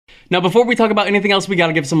Now, before we talk about anything else, we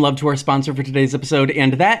gotta give some love to our sponsor for today's episode,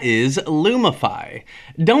 and that is Lumify.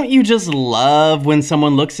 Don't you just love when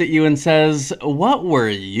someone looks at you and says, "What were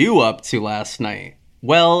you up to last night?"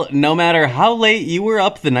 Well, no matter how late you were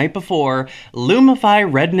up the night before, Lumify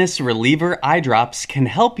Redness Reliever Eye Drops can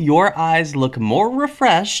help your eyes look more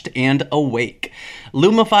refreshed and awake.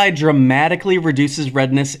 Lumify dramatically reduces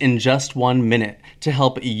redness in just 1 minute to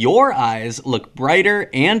help your eyes look brighter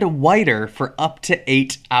and whiter for up to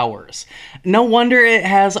 8 hours. No wonder it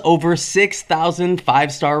has over 6,000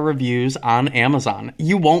 5-star reviews on Amazon.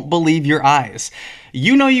 You won't believe your eyes.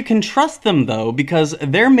 You know you can trust them though because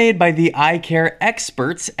they're made by the eye care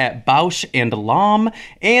experts at Bausch & Lomb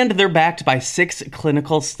and they're backed by 6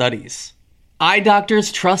 clinical studies. Eye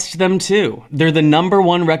doctors trust them too. They're the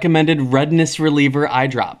 #1 recommended redness reliever eye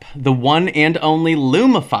drop. The one and only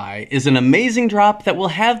Lumify is an amazing drop that will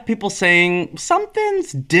have people saying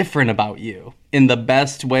something's different about you in the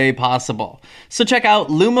best way possible. So check out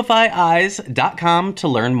LumifyEyes.com to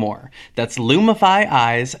learn more. That's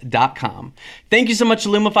LumifyEyes.com. Thank you so much to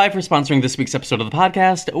Lumify for sponsoring this week's episode of the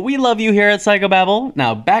podcast. We love you here at Psychobabble.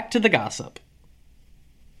 Now back to the gossip.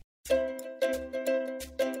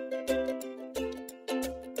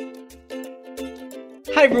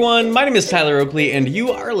 Hi everyone, my name is Tyler Oakley, and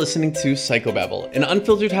you are listening to Psychobabble, an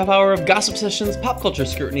unfiltered half hour of gossip sessions, pop culture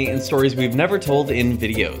scrutiny, and stories we've never told in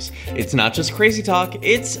videos. It's not just crazy talk,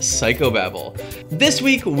 it's Psychobabble. This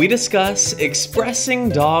week we discuss expressing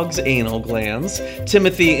dogs' anal glands,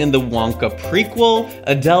 Timothy in the Wonka prequel,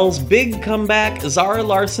 Adele's big comeback, Zara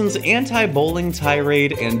Larson's anti-bowling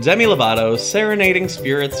tirade, and Demi Lovato serenading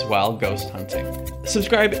spirits while ghost hunting.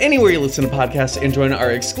 Subscribe anywhere you listen to podcasts and join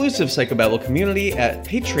our exclusive Psychobabble community at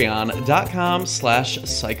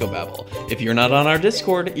patreon.com/psychobabble. If you're not on our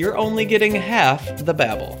Discord, you're only getting half the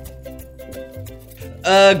babble.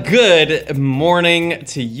 Good morning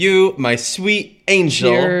to you, my sweet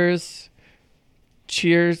angel. Cheers.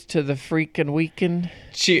 Cheers to the freaking weekend.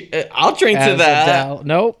 I'll drink to that.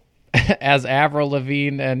 Nope. As Avril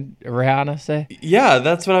Lavigne and Rihanna say. Yeah,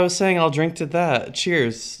 that's what I was saying. I'll drink to that.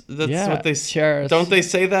 Cheers. That's what they say. Cheers. Don't they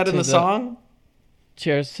say that in the song?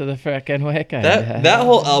 Cheers to the frickin' weekend. That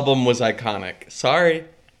whole album was iconic. Sorry.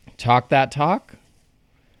 Talk that talk.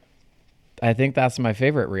 I think that's my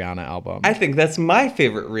favorite Rihanna album. I think that's my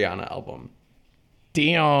favorite Rihanna album.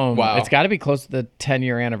 Damn. Wow. It's got to be close to the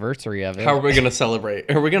 10-year anniversary of it. How are we going to celebrate?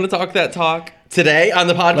 Are we going to talk that talk today on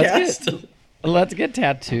the podcast? Let's get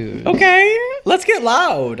tattoos. Okay. Let's get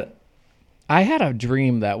loud. I had a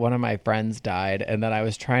dream that one of my friends died, and that I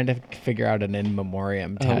was trying to figure out an in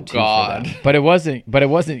memoriam tattoo for them. But it wasn't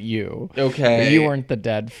you. Okay. You weren't the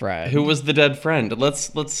dead friend. Who was the dead friend?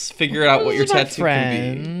 Let's figure out what your tattoo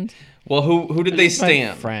can be. Well, who did they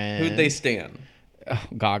stand? Who did they stand? Oh,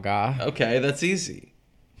 Gaga. Okay, that's easy.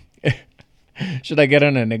 Should I get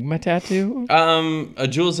an Enigma tattoo? A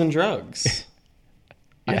Jewels and Drugs.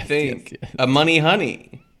 I think yes. a Money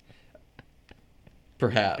Honey.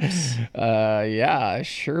 Perhaps. Yeah,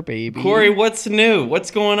 sure, baby. Corey, what's new?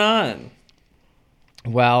 What's going on?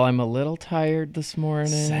 Well, I'm a little tired this morning.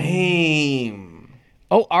 Same.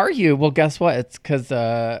 Oh, are you? Well, guess what? It's because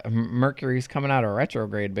Mercury's coming out of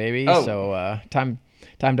retrograde, baby. Oh. So time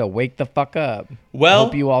to wake the fuck up. Well,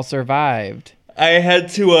 hope you all survived. I had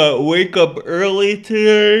to wake up early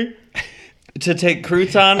today to take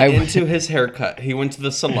Crouton into his haircut. He went to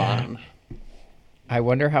the salon. I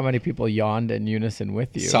wonder how many people yawned in unison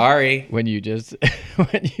with you. Sorry. When you just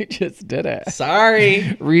did it.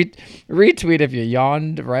 Sorry. Retweet if you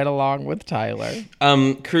yawned right along with Tyler.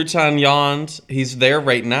 Crouton yawned. He's there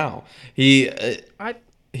right now. He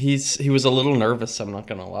was a little nervous, I'm not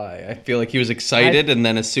gonna lie. I feel like he was excited, and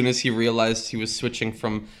then as soon as he realized he was switching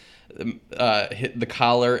from the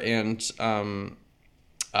collar and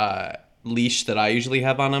leash that I usually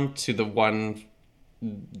have on him to the one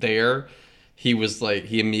there, he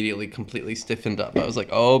immediately completely stiffened up. I was like,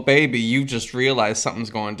 oh baby, you just realized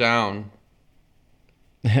something's going down.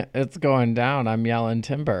 It's going down. I'm yelling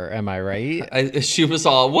timber. Am I right? She was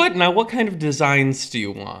all, what? Now what kind of designs do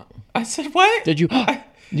you want? I said, what? Did you?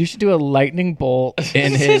 You should do a lightning bolt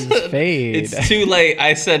in his fade. It's too late.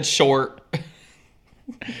 I said short.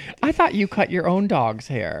 I thought you cut your own dog's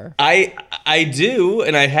hair. I do,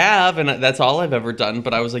 and I have, and that's all I've ever done.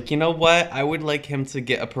 But I was like, you know what? I would like him to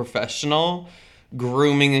get a professional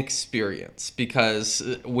grooming experience, because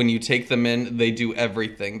when you take them in, they do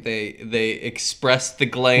everything. They express the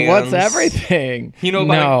glands. What's everything? You know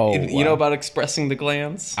about expressing the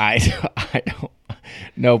glands? I don't.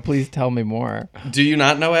 No, please tell me more. Do you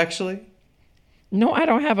not know, actually? No, I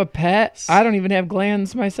don't have a pet. I don't even have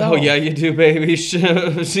glands myself. Oh, yeah, you do, baby.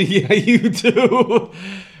 Yeah, you do.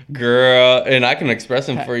 Girl, and I can express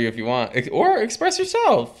them for you if you want. Or express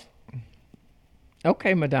yourself.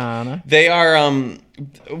 Okay, Madonna. They are,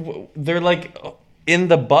 they're like in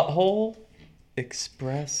the butthole.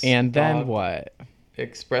 Express. And then what?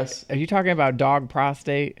 Express. Are you talking about dog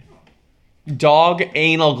prostate? Dog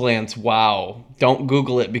anal glands. Wow. Don't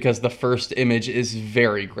Google it because the first image is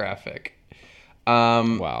very graphic.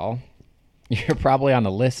 Well, you're probably on a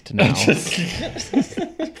list now.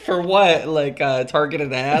 For what? Like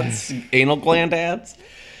targeted ads? Anal gland ads?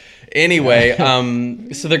 Anyway,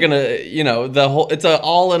 so they're gonna, it's an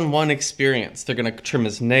all-in-one experience. They're gonna trim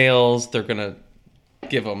his nails. They're gonna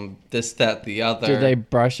give him this, that, the other. Do they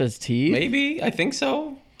brush his teeth? Maybe. I think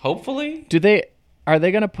so. Hopefully. Are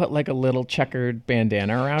they gonna put like a little checkered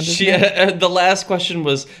bandana around his neck? The last question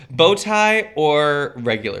was bow tie or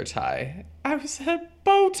regular tie. I said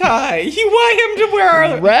bow tie. You want him to wear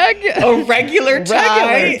a regular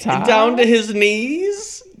tie down to his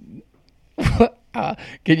knees?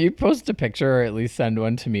 Can you post a picture or at least send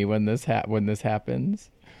one to me when this happens?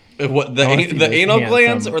 What, the anal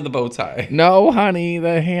glands or the bow tie? No, honey,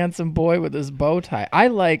 the handsome boy with his bow tie. I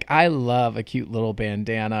love a cute little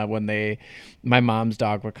bandana when my mom's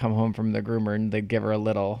dog would come home from the groomer and they'd give her a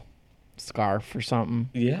little scarf or something.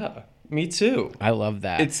 Yeah, me too. I love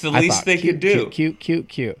that. It's the least they could do.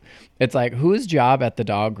 Cute. It's like, whose job at the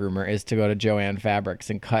dog groomer is to go to Joann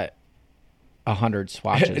Fabrics and cut 100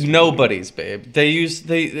 swatches? Nobody's, babe.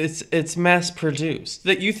 It's mass produced.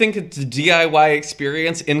 That you think it's a DIY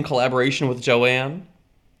experience in collaboration with Joann?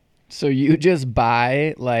 So you just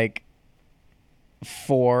buy like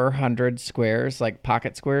 400 squares, like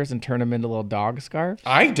pocket squares, and turn them into little dog scarves?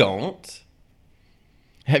 I don't.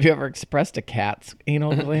 Have you ever expressed a cat's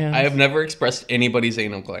anal glands? I have never expressed anybody's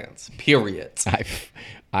anal glands. Period.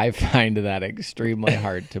 I find that extremely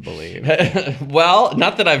hard to believe. Well,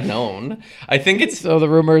 not that I've known. I think it's... So the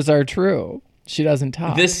rumors are true. She doesn't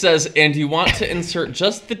talk. This says, and you want to insert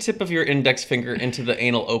just the tip of your index finger into the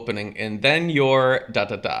anal opening, and then you're ...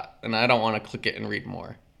 And I don't want to click it and read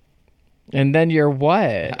more. And then you're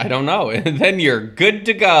what? I don't know. And then you're good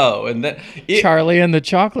to go. And then Charlie and the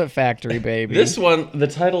Chocolate Factory, baby. This one, the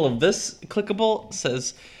title of this clickable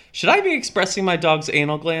says... Should I be expressing my dog's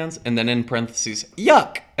anal glands? And then in parentheses,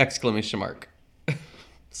 yuck! Exclamation mark.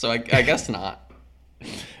 So I guess not.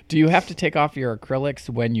 Do you have to take off your acrylics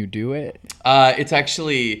when you do it? It's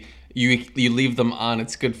actually you leave them on.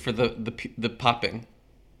 It's good for the popping.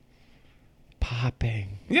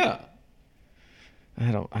 Popping. Yeah.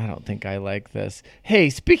 I don't think I like this. Hey,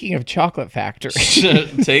 speaking of Chocolate Factory,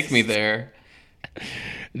 take me there.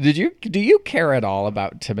 Do you care at all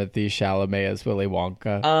about Timothée Chalamet as Willy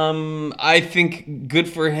Wonka? I think good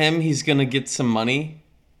for him. He's gonna get some money.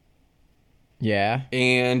 Yeah.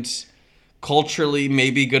 And culturally,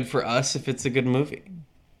 maybe good for us if it's a good movie.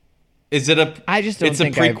 Is it a? I just don't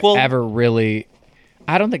think I've ever really.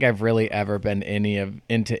 I don't think I've really ever been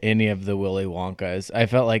into any of the Willy Wonkas. I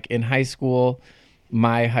felt like in high school,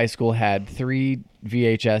 my high school had 3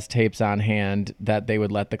 VHS tapes on hand that they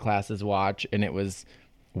would let the classes watch, and it was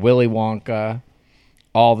Willy Wonka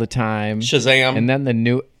all the time. Shazam.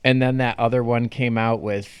 And then that other one came out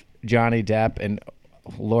with Johnny Depp, and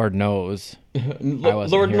Lord knows.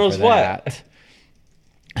 Lord knows what.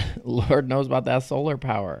 Lord knows about that solar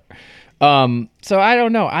power. So I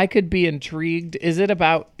don't know. I could be intrigued.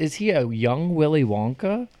 Is he a young Willy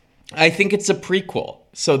Wonka? I think it's a prequel.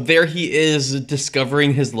 So there he is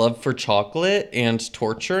discovering his love for chocolate and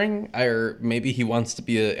torturing, or maybe he wants to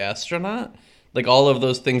be an astronaut. Like all of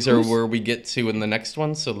those things are where we get to in the next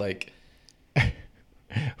one. So like,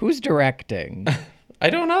 who's directing? I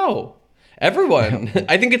don't know. Everyone.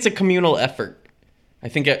 I think it's a communal effort. I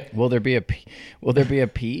think Will there be a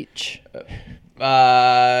peach?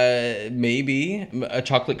 Maybe a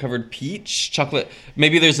chocolate covered peach.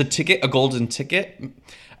 Maybe there's a golden ticket.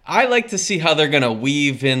 I like to see how they're gonna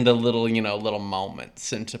weave in the little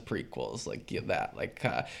moments into prequels like that. Like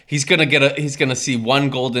he's gonna see one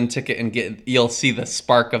golden ticket and you'll see the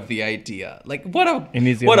spark of the idea. Like what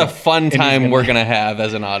a fun time we're gonna have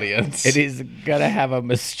as an audience. And he's gonna have a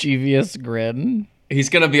mischievous grin. He's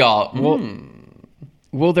gonna be all.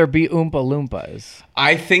 Will there be Oompa Loompas?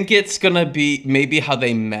 I think it's gonna be maybe how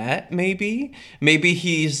they met. Maybe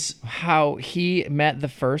he's how he met the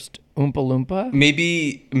first Oompa Loompa.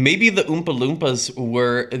 Maybe the Oompa Loompas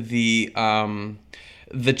were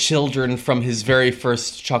the children from his very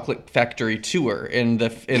first chocolate factory tour, and the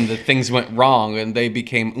things went wrong, and they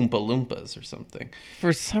became Oompa Loompas or something.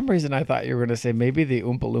 For some reason, I thought you were gonna say maybe the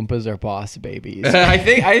Oompa Loompas are boss babies. I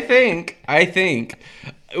think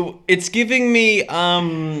it's giving me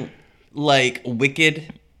like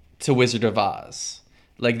Wicked to Wizard of Oz.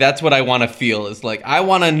 Like, that's what I want to feel is like, I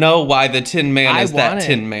want to know why the Tin Man is that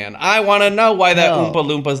Tin Man. I want to know why that Oompa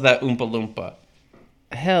Loompa is that Oompa Loompa.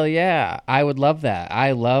 Hell yeah. I would love that.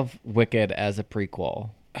 I love Wicked as a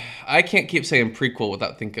prequel. I can't keep saying prequel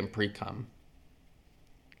without thinking pre-cum.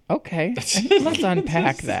 Okay. Let's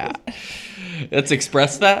unpack that. Let's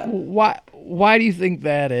express that. Why do you think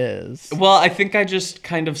that is? Well, I think I just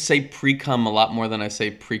kind of say pre-cum a lot more than I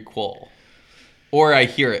say prequel. Or I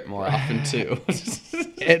hear it more often, too.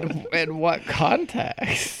 In what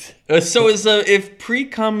context? So if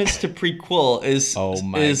pre-cum is to prequel, is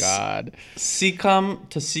God, sequum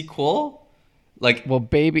to sequel? Like, well,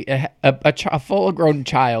 baby, a full-grown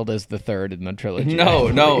child is the third in the trilogy.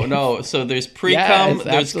 No. So there's pre-cum, Yes,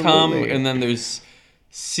 there's cum, absolutely. and then there's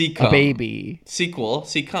sequum. A baby. Sequel,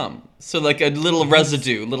 secum. So like a little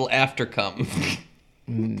residue, little after cum.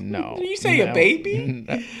 No. Did you say a baby?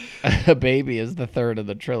 A baby is the third of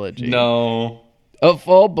the trilogy. No. A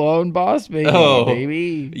full-blown boss baby,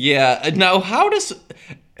 baby. Yeah. Now, how does...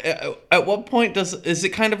 At what point is it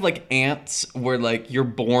kind of like ants where like you're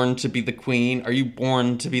born to be the queen? Are you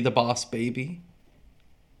born to be the boss baby?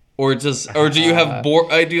 Or do you have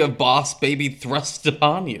boss baby thrust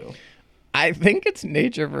upon you? I think it's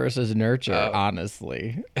nature versus nurture,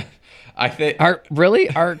 honestly. I think are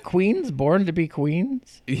queens born to be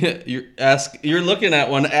queens? Yeah, you're looking at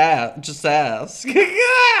one. Just ask.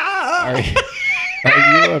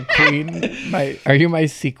 Are you a queen? Are you my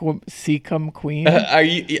secum queen?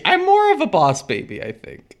 I'm more of a boss baby, I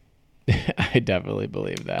think. I definitely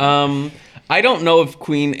believe that. I don't know if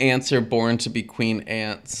queen ants are born to be queen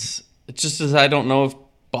ants. Just as I don't know if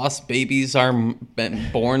boss babies are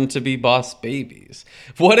born to be boss babies.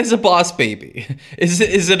 What is a boss baby?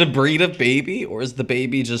 Is it a breed of baby, or is the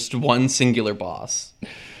baby just one singular boss?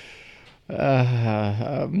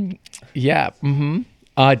 Yeah. Mm-hmm.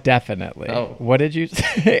 Definitely. Oh. What did you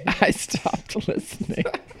say? I stopped listening.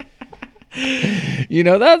 You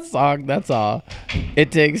know that song? That's all.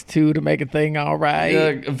 It takes two to make a thing all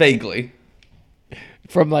right. Vaguely.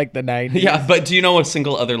 From like the 90s. Yeah, but do you know a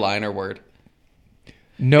single other line or word?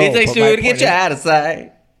 No. It takes two to get you out of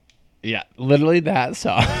sight. Yeah, literally that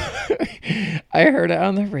song. I heard it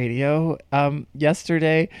on the radio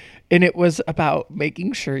yesterday, and it was about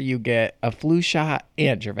making sure you get a flu shot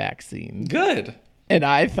and your vaccine. Good. And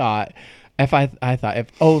I thought, if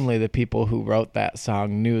only the people who wrote that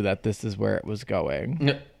song knew that this is where it was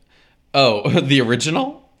going. Oh, the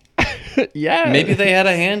original? Yeah. Maybe they had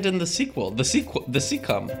a hand in the sequel, the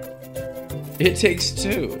sequum. It takes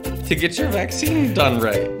two to get your vaccine done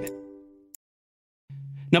right.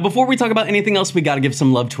 Now, before we talk about anything else, we got to give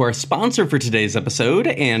some love to our sponsor for today's episode,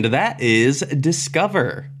 and that is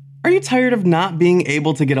Discover. Are you tired of not being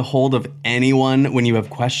able to get a hold of anyone when you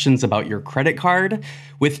have questions about your credit card?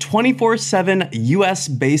 With 24/7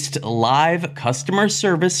 US-based live customer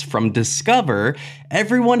service from Discover,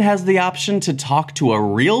 everyone has the option to talk to a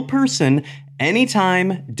real person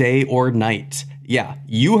anytime, day or night. Yeah,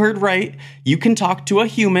 you heard right. You can talk to a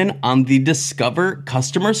human on the Discover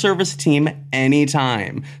customer service team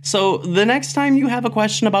anytime. So the next time you have a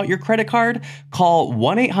question about your credit card, call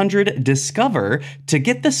 1-800-DISCOVER to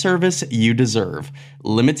get the service you deserve.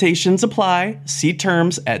 Limitations apply. See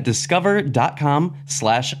terms at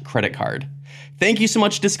discover.com/creditcard. Thank you so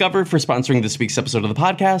much, Discover, for sponsoring this week's episode of the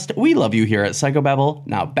podcast. We love you here at Psychobabble.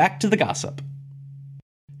 Now back to the gossip.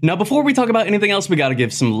 Now, before we talk about anything else, we got to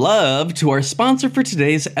give some love to our sponsor for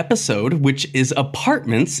today's episode, which is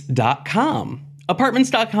Apartments.com.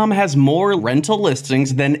 Apartments.com has more rental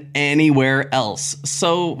listings than anywhere else,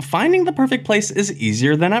 so finding the perfect place is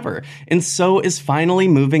easier than ever. And so is finally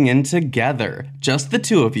moving in together, just the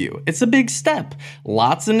two of you. It's a big step.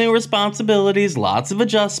 Lots of new responsibilities, lots of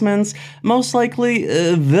adjustments. Most likely,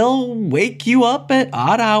 they'll wake you up at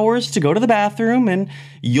odd hours to go to the bathroom, and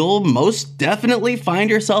you'll most definitely find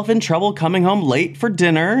yourself in trouble coming home late for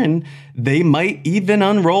dinner, and they might even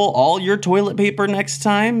unroll all your toilet paper next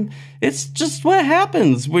time. It's just what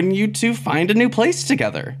happens when you two find a new place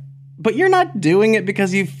together. But you're not doing it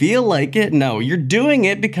because you feel like it. No, you're doing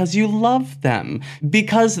it because you love them,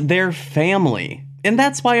 because they're family. And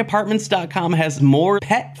that's why Apartments.com has more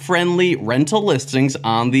pet-friendly rental listings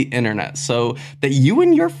on the internet, so that you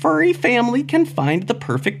and your furry family can find the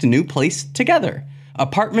perfect new place together.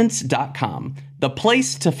 Apartments.com, the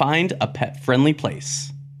place to find a pet-friendly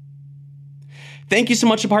place. Thank you so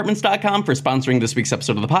much, Apartments.com, for sponsoring this week's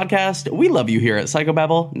episode of the podcast. We love you here at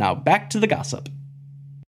Psychobabble. Now back to the gossip.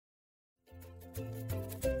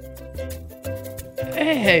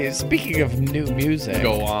 Hey, speaking of new music.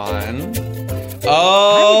 Go on.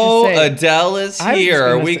 Oh, say, Adele is here.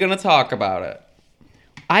 Are we going to talk about it?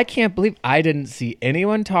 I can't believe I didn't see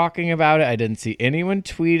anyone talking about it. I didn't see anyone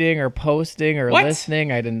tweeting or posting or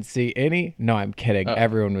listening. I didn't see any. No, I'm kidding.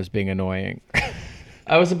 Everyone was being annoying.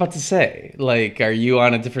 I was about to say, like, are you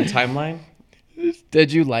on a different timeline?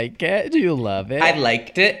 Did you like it? Do you love it? I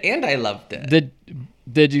liked it and I loved it.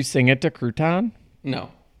 Did you sing it to Crouton?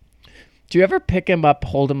 No. Do you ever pick him up,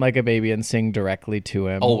 hold him like a baby, and sing directly to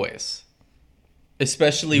him? Always.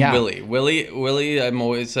 Especially Willie. Willie, I'm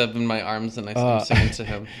always have in my arms and I'm singing to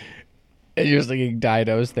him. And you're singing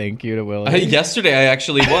Dido's thank you to Willie? Yesterday I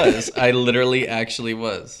actually was. I literally actually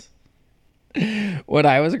was. When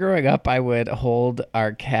I was growing up, I would hold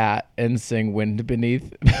our cat and sing Wind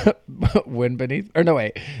Beneath, or no,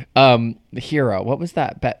 wait, Hero. What was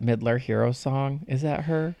that Bette Midler Hero song? Is that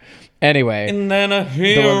her? Anyway. And then a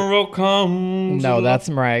hero comes. No, that's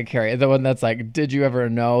Mariah Carey. The one that's like, did you ever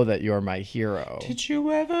know that you're my hero? Did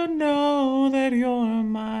you ever know that you're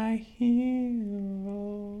my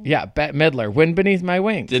hero? Yeah, Bette Midler, Wind Beneath My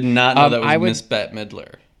Wings. Did not know that was Miss Bette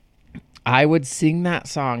Midler. I would sing that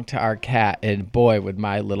song to our cat, and boy, would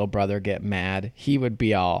my little brother get mad. He would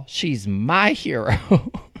be all, she's my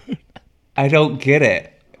hero. I don't get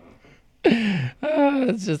it.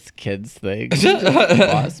 It's just kids things. Just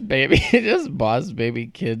boss baby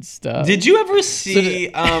kids stuff. Did you ever see...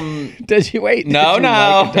 Did you wait? No.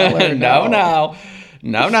 No.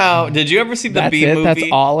 Did you ever see the Bee movie? That's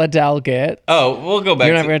all Adele gets. Oh, we'll go back.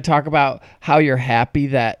 You're not going to talk about how you're happy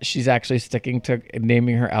that she's actually sticking to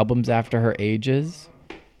naming her albums after her ages?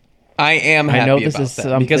 I am happy about that. I know this is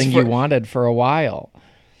something you wanted for a while.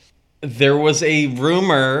 There was a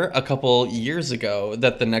rumor a couple years ago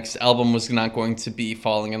that the next album was not going to be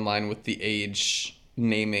falling in line with the age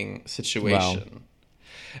naming situation.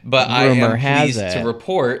 But I am pleased to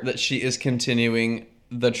report that she is continuing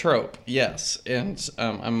the trope, yes, and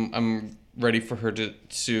I'm ready for her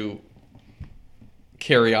to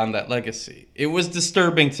carry on that legacy. It was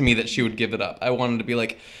disturbing to me that she would give it up. I wanted to be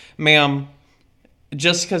like, ma'am,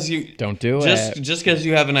 just because you don't do it, just because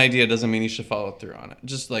you have an idea doesn't mean you should follow through on it.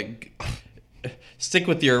 Just like stick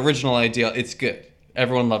with your original idea. It's good.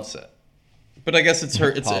 Everyone loves it. But I guess it's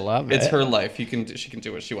her. It's her life. She can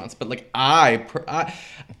do what she wants. But like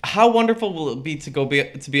how wonderful will it be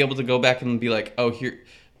to be able to go back and be like, oh, here,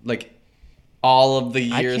 like all of the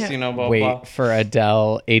years, blah, wait blah. For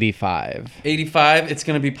Adele 85. 85, it's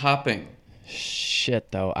gonna be popping.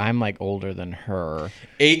 Shit, though, I'm like older than her,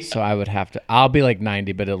 so I would have to. I'll be like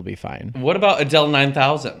 90, but it'll be fine. What about Adele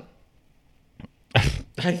 9000? I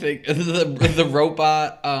think the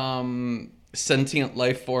robot. Sentient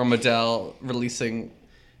life form Adele releasing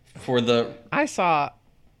for the... I saw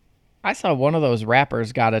one of those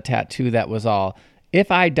rappers got a tattoo that was all,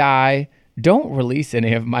 if I die, don't release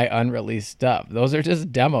any of my unreleased stuff. Those are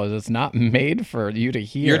just demos. It's not made for you to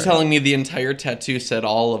hear. You're telling me the entire tattoo said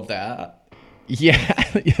all of that? Yeah,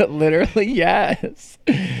 literally, yes.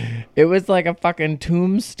 It was like a fucking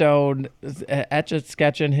tombstone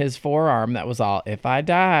etch-a-sketch in his forearm that was all, if I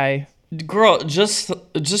die... Girl, just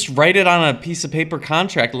write it on a piece of paper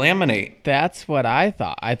contract, laminate. That's what I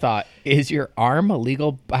thought. I thought, is your arm a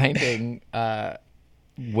legal binding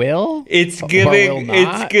will? It's giving,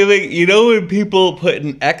 you know when people put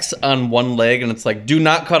an X on one leg and it's like, do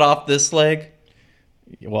not cut off this leg?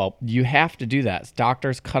 Well, you have to do that.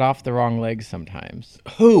 Doctors cut off the wrong leg sometimes.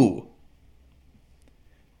 Who?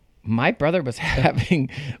 My brother was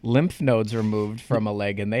having lymph nodes removed from a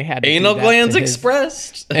leg, and they had to anal glands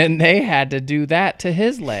expressed, and they had to do that to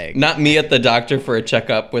his leg. Not me at the doctor for a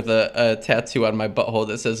checkup with a tattoo on my butthole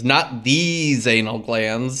that says, "Not these anal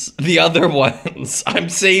glands, the other ones. I'm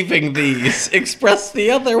saving these. Express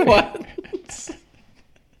the other ones.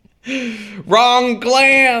 Wrong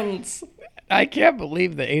glands." I can't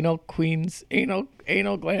believe the anal glands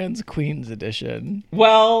Queens edition.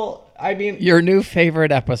 Well, I mean, your new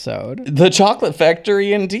favorite episode, The Chocolate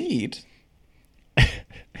Factory, indeed.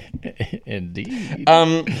 Indeed.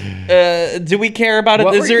 Do we care about it?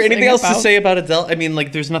 Is there anything else to say about Adele? I mean,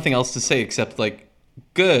 like, there's nothing else to say except like,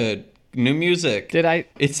 good new music.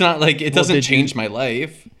 It's not like it doesn't change my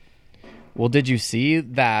life. Well, did you see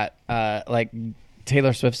that? Like,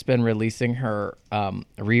 Taylor Swift's been releasing her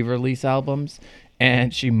re-release albums,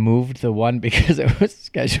 and she moved the one because it was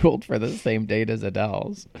scheduled for the same date as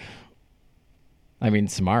Adele's. I mean,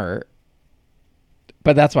 smart.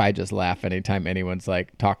 But that's why I just laugh anytime anyone's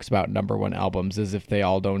like talks about number one albums, as if they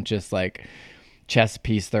all don't just like chess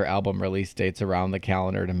piece their album release dates around the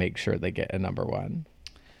calendar to make sure they get a number one.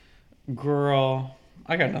 Girl,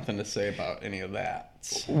 I got nothing to say about any of that.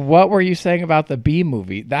 What were you saying about the Bee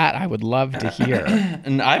movie? That I would love to hear.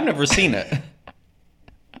 And I've never seen it.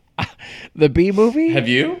 The Bee movie? Have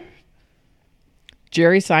you?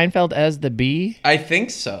 Jerry Seinfeld as the bee? I think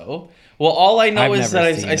so. Well, all I know I've is that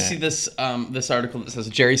never seen I it. see this article that says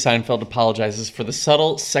Jerry Seinfeld apologizes for the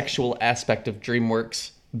subtle sexual aspect of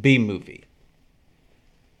DreamWorks Bee Movie.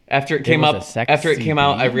 After it came was a after it sexy came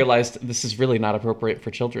out, I bee? realized this is really not appropriate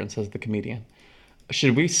for children, says the comedian.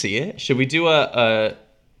 Should we see it? Should we do a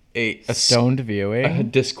Stoned viewing?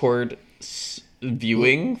 Discord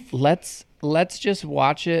viewing? Let's just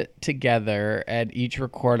watch it together and each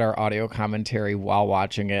record our audio commentary while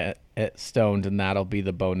watching it at stoned, and that'll be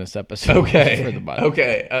the bonus episode for the month.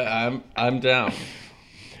 Okay, I'm down.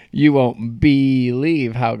 You won't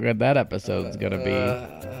believe how good that episode's gonna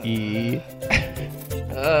be.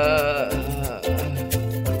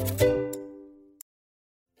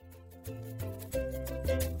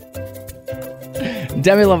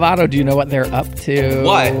 Demi Lovato, do you know what they're up to?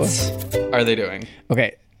 What are they doing?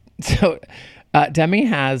 Okay, so Demi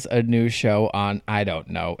has a new show on, I don't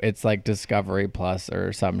know, it's like Discovery Plus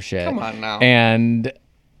or some shit. Come on now. And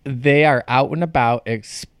they are out and about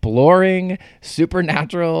exploring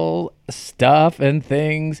supernatural stuff and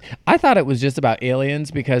things. I thought it was just about aliens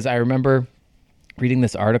because I remember reading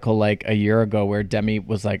this article like a year ago where Demi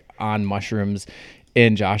was like on mushrooms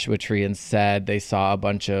in Joshua Tree and said they saw a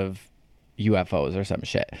bunch of UFOs or some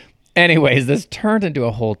shit. Anyways, this turned into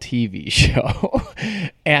a whole TV show.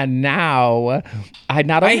 And now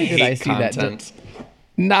not only did I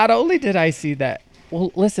see that,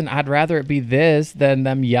 well, listen, I'd rather it be this than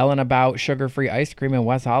them yelling about sugar-free ice cream in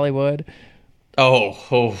West Hollywood.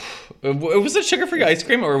 Oh. Was it sugar-free ice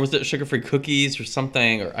cream or was it sugar-free cookies or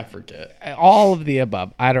something? Or I forget. All of the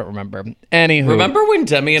above. I don't remember. Anywho. Remember when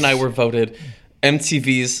Demi and I were voted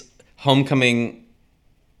MTV's Homecoming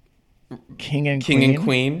King and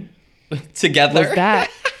Queen together? Was that?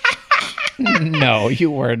 No, you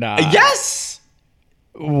were not. Yes.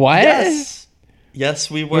 What?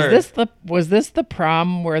 Yes, we were. Was this the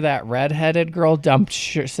prom where that redheaded girl dumped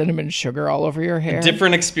cinnamon sugar all over your hair?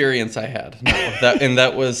 Different experience I had. No,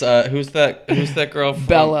 that was who's that girl from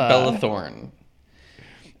Bella Thorne.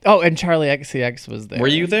 Oh, and Charlie XCX was there. Were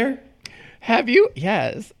you there? Have you?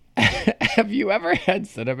 Yes. Have you ever had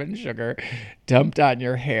cinnamon sugar dumped on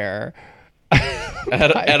your hair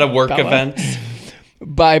at a work event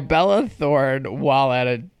by Bella Thorne while at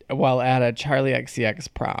a Charlie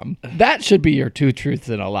XCX prom? That should be your two truths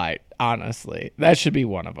and a lie. Honestly, that should be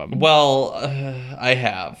one of them. Well, I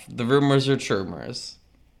have. The rumors are trumors.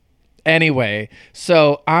 Anyway,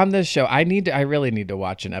 so on this show, I really need to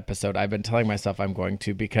watch an episode. I've been telling myself I'm going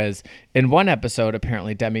to, because in one episode,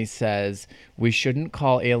 apparently Demi says we shouldn't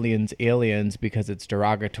call aliens because it's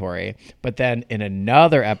derogatory. But then in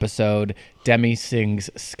another episode, Demi sings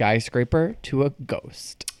Skyscraper to a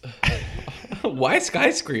ghost. Why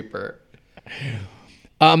Skyscraper?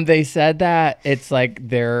 They said that it's like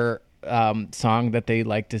their song that they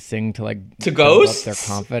like to sing to ghosts, up their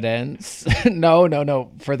confidence. No,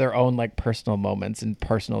 for their own like personal moments and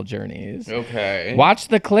personal journeys. Okay, watch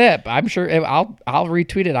the clip. I'm sure I'll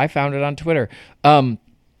retweet it. I found it on Twitter.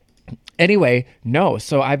 Anyway, no.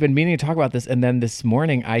 So I've been meaning to talk about this, and then this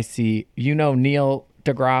morning I see Neil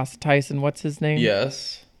deGrasse Tyson. What's his name?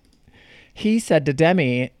 Yes. He said to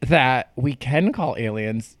Demi that we can call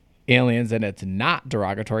aliens, and it's not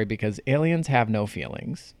derogatory because aliens have no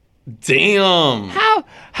feelings. Damn.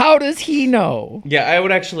 How does he know? Yeah, I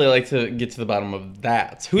would actually like to get to the bottom of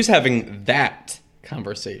that. Who's having that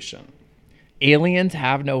conversation? Aliens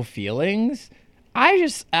have no feelings?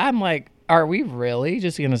 I'm like, are we really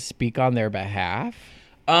just going to speak on their behalf?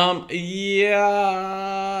 Yeah,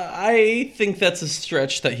 I think that's a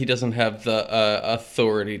stretch that he doesn't have the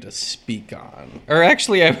authority to speak on. Or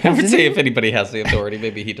actually, I would say if anybody has the authority,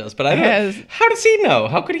 maybe he does. But I don't know. How does he know?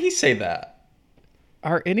 How could he say that?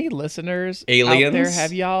 Are any listeners aliens out there?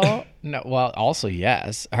 Have y'all? No. Well, also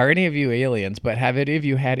yes. Are any of you aliens? But have any of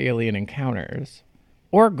you had alien encounters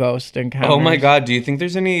or ghost encounters? Oh my God! Do you think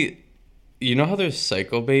there's any? You know how there's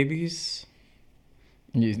psycho babies?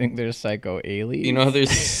 You think there's psycho aliens? You know how there's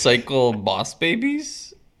psycho boss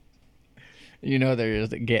babies? You know there's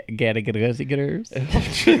getters.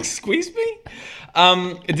 Squeeze me.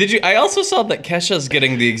 Did you? I also saw that Kesha's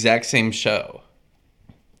getting the exact same show.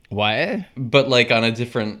 What? But like on a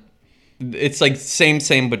different, it's like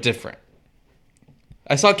same but different.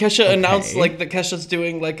 I saw Kesha announce like that Kesha's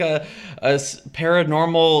doing like a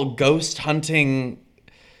paranormal ghost hunting,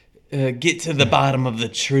 get to the bottom of the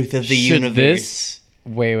truth of the universe.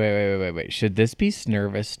 Wait. Should this be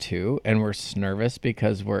Snervous too? And we're Snervous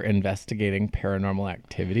because we're investigating paranormal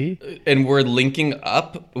activity? And we're linking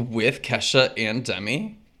up with Kesha and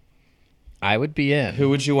Demi? I would be in. Who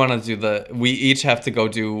would you want to do we each have to go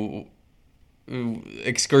do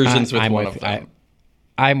excursions with one of them.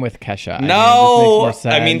 I'm with Kesha. No,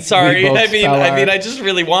 Sorry. I just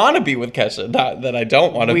really want to be with Kesha. Not that I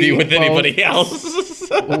don't want to be with anybody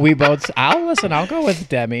else. I'll go with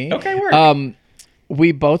Demi. Okay, work.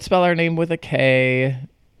 We both spell our name with a K.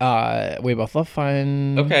 We both love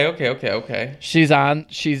fun. Okay. She's on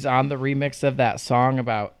the remix of that song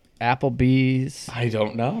about Applebee's. I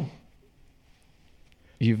don't know.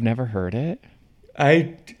 You've never heard it?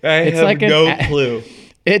 I have no clue.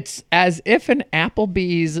 It's as if an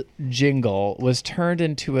Applebee's jingle was turned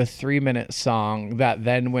into a 3-minute song that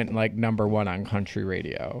then went like #1 on country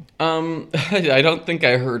radio. I don't think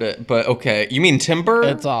I heard it, but okay. You mean Timber?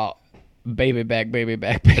 It's all baby back.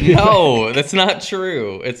 No, that's not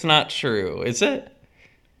true. It's not true. Is it?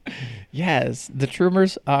 Yes, the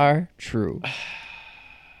Trummers are true.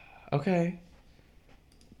 Okay.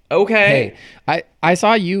 Hey, I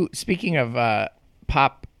saw you, speaking of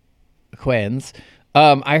pop queens,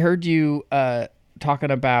 I heard you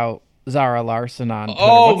talking about Zara Larsson on Twitter.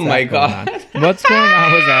 Oh my God. What's going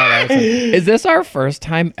on with Zara Larsson? Is this our first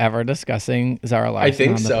time ever discussing Zara Larsson I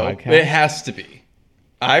think on the so. podcast? It has to be.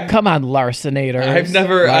 Come on, Larsonators.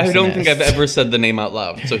 I don't think I've ever said the name out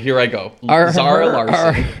loud. So here I go. Zara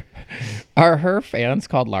Larsson. Are her fans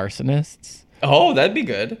called Larsonists? Oh, that'd be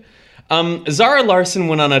good. Zara Larsson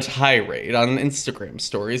went on a tirade on Instagram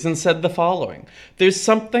stories and said the following: "There's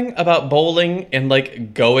something about bowling and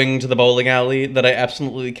like going to the bowling alley that I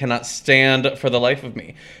absolutely cannot stand for the life of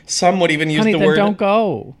me. Some would even use the word don't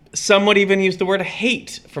go. Some would even use the word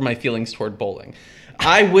hate for my feelings toward bowling.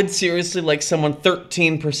 I would seriously like someone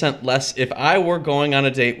 13% less if I were going on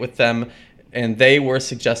a date with them and they were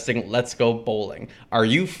suggesting, let's go bowling. Are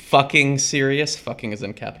you fucking serious?" Fucking is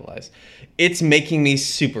in capitalized. "It's making me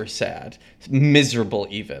super sad, miserable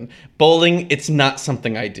even. Bowling, it's not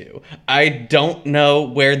something I do. I don't know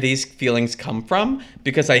where these feelings come from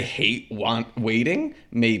because I hate waiting,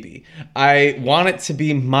 maybe. I want it to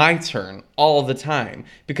be my turn all the time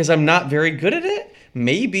because I'm not very good at it.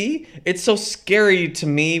 Maybe. It's so scary to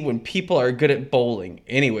me when people are good at bowling.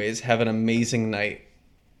 Anyways, have an amazing night."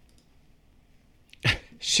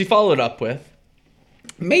 She followed up with,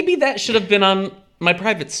 "Maybe that should have been on my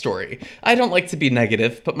private story. I don't like to be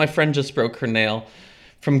negative, but my friend just broke her nail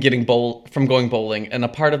from going bowling, and a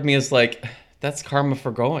part of me is like, that's karma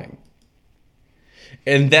for going."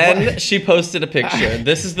 And then she posted a picture.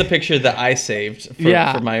 This is the picture that I saved for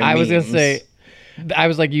my memes. I was going to say, I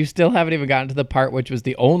was like, you still haven't even gotten to the part which was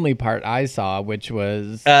the only part I saw, which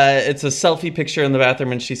was... it's a selfie picture in the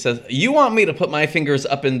bathroom, and she says, "You want me to put my fingers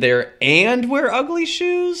up in there and wear ugly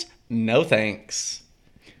shoes? No thanks."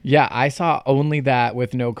 Yeah, I saw only that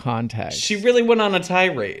with no context. She really went on a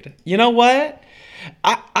tirade. You know what?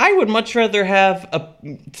 I would much rather have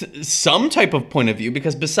some type of point of view,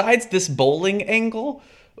 because besides this bowling angle,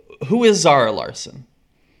 who is Zara Larsson?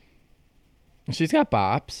 She's got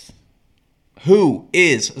bops. Who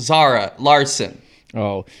is Zara Larsson?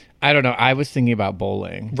 Oh, I don't know. I was thinking about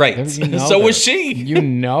bowling. Right. So was she. You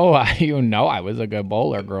know I was a good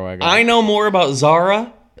bowler growing up. I know more about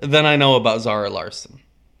Zara than I know about Zara Larsson.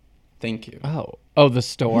 Thank you. Oh, the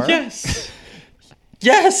store? Yes.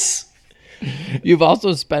 Yes. You've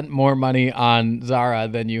also spent more money on Zara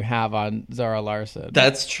than you have on Zara Larsson.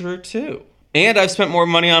 That's true too. And I've spent more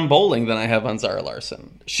money on bowling than I have on Zara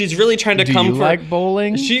Larsson. She's really trying to come for... Do you like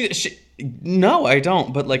bowling? No, I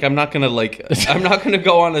don't. But I'm not gonna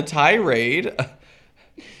go on a tirade.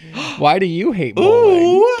 Why do you hate bowling?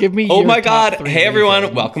 Ooh. Give me. Oh my God! Hey everyone,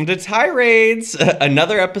 reasons. Welcome to Tirades.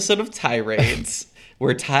 Another episode of Tirades,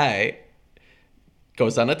 where Ty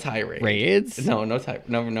goes on a tirade. Raids? No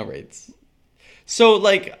raids. So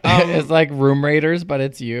it's like Room Raiders, but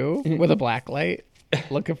it's you with a black light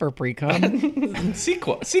looking for pre-cum.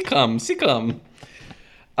 Secum.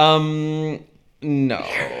 No.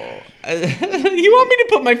 You want me to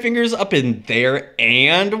put my fingers up in there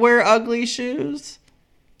and wear ugly shoes?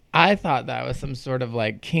 I thought that was some sort of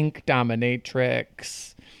like kink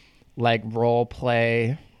dominatrix, like role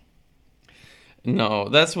play. No,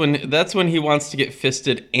 that's when he wants to get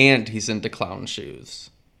fisted and he's into clown shoes.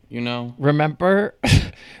 You know? Remember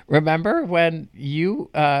when you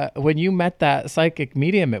met that psychic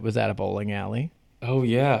medium? It was at a bowling alley. Oh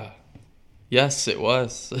yeah. Yes, it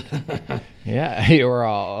was. Yeah, you were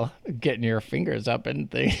all getting your fingers up in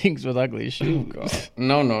things with ugly shoes.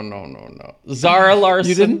 No. Zara Larsson.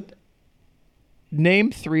 You didn't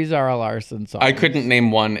name 3 Zara Larsson songs. I couldn't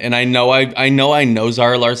name one, and I know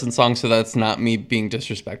Zara Larsson songs, so that's not me being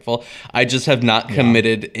disrespectful. I just have not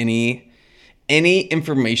committed any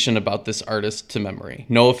information about this artist to memory.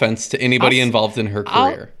 No offense to anybody involved in her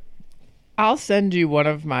career. I'll send you one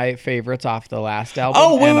of my favorites off the last album.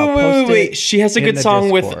 Oh, and I'll post wait. it She has a in good the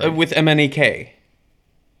song Discord. with MNEK.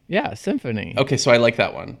 Yeah, Symphony. Okay, so I like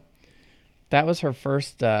that one. That was her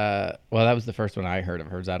first. That was the first one I heard of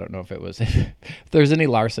hers. I don't know if it was. If there's any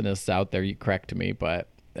larcenists out there, you correct me, but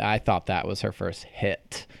I thought that was her first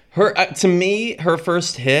hit. To me, her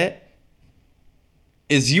first hit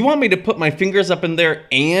is "You Want Me to Put My Fingers Up in There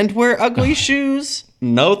and Wear Ugly Shoes?"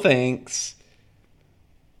 No thanks.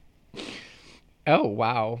 Oh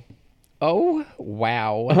wow! Oh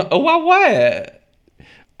wow! Oh wow! What?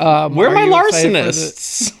 Where are my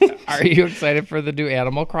larcenists? Are you excited for the new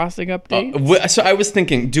Animal Crossing update? So I was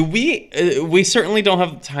thinking, do we certainly don't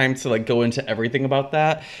have time to like go into everything about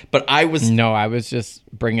that, but I was just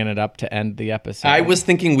bringing it up to end the episode. I was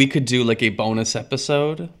thinking we could do like a bonus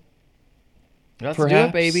episode. Let's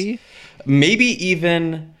perhaps. do it, baby. Maybe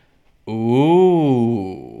even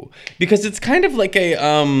because it's kind of like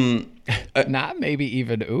a not maybe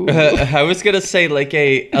even ooh. I was going to say like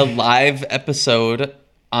a live episode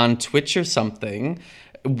on Twitch or something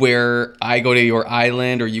where I go to your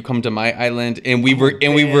island or you come to my island and we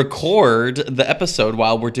record the episode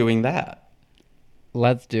while we're doing that.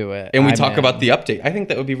 Let's do it. And we talk about the update. I think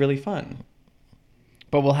that would be really fun.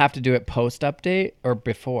 But we'll have to do it post update or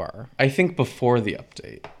before. I think before the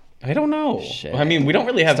update. I don't know. Shit. I mean, we don't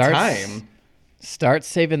really have time. Start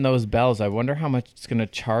saving those bells. I wonder how much it's going to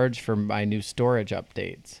charge for my new storage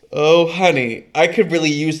updates. Oh, honey, I could really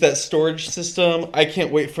use that storage system. I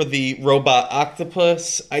can't wait for the robot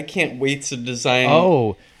octopus. I can't wait to design.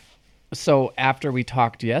 Oh, so after we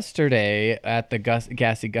talked yesterday at the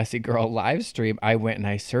Gassy Gussie Girl live stream, I went and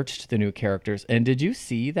I searched the new characters. And did you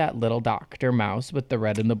see that little Dr. Mouse with the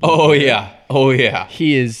red and the blue? Oh, yeah. Oh, yeah.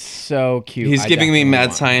 He is so cute. He's giving me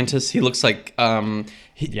mad scientist. He looks like...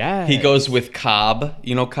 He goes with Cobb.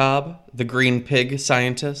 You know Cobb? The green pig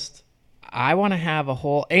scientist? I want to have a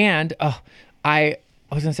whole... And I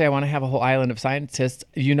was going to say I want to have a whole island of scientists.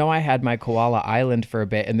 You know I had my koala island for a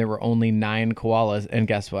bit, and there were only 9 koalas. And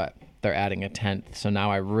guess what? They're adding a 10th. So now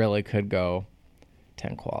I really could go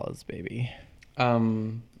 10 koalas, baby.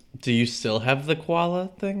 Do you still have the koala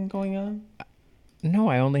thing going on? No,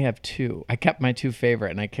 I only have 2. I kept my 2 favorite,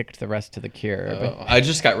 and I kicked the rest to the curb. I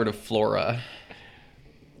just got rid of Flora.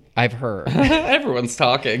 I've heard. Everyone's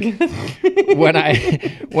talking. When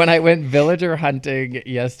I went villager hunting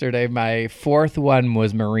yesterday, my 4th one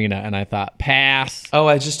was Marina, and I thought, pass. Oh,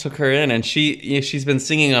 I just took her in, and she's been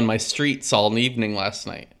singing on my streets all evening last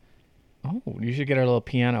night. Oh, you should get her a little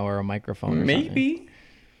piano or a microphone or something.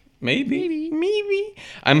 Maybe.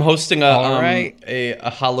 I'm hosting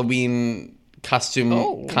a Halloween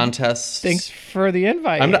costume contest. Thanks for the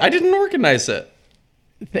invite. I didn't organize it.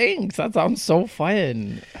 Thanks. That sounds so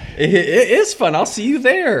fun. It is fun. I'll see you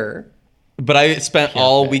there. But I spent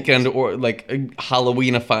all weekend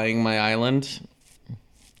Halloweenifying my island.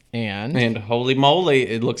 And holy moly,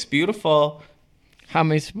 it looks beautiful. How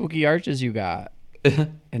many spooky arches you got?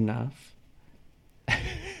 Enough.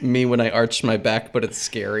 Me when I arch my back, but it's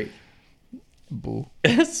scary. Boo.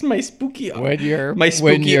 It's my spooky arch.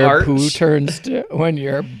 When your poo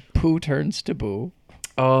turns to boo.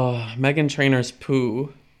 Oh, Meghan Trainor's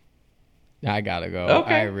poo. I gotta go.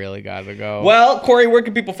 Okay. I really gotta go. Well, Corey, where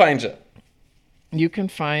can people find you? You can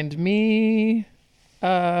find me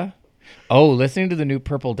listening to the new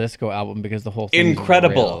Purple Disco album because the whole thing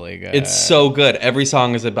incredible. Really good. It's so good. Every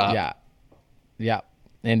song is about. Yeah.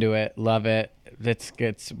 Into it. Love it.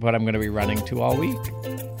 It's what I'm going to be running to all week.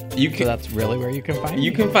 So that's really where you can find me.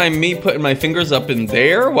 You can find me putting my fingers up in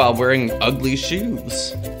there while wearing ugly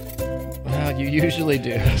shoes. Well, you usually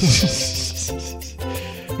do.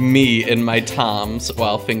 Me in my Toms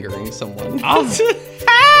while fingering someone.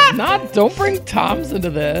 Don't bring Toms into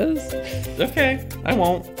this. Okay, I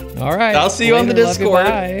won't. All right. I'll see you on the Discord.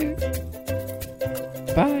 Bye.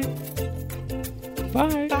 Bye.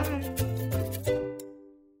 Bye. Bye.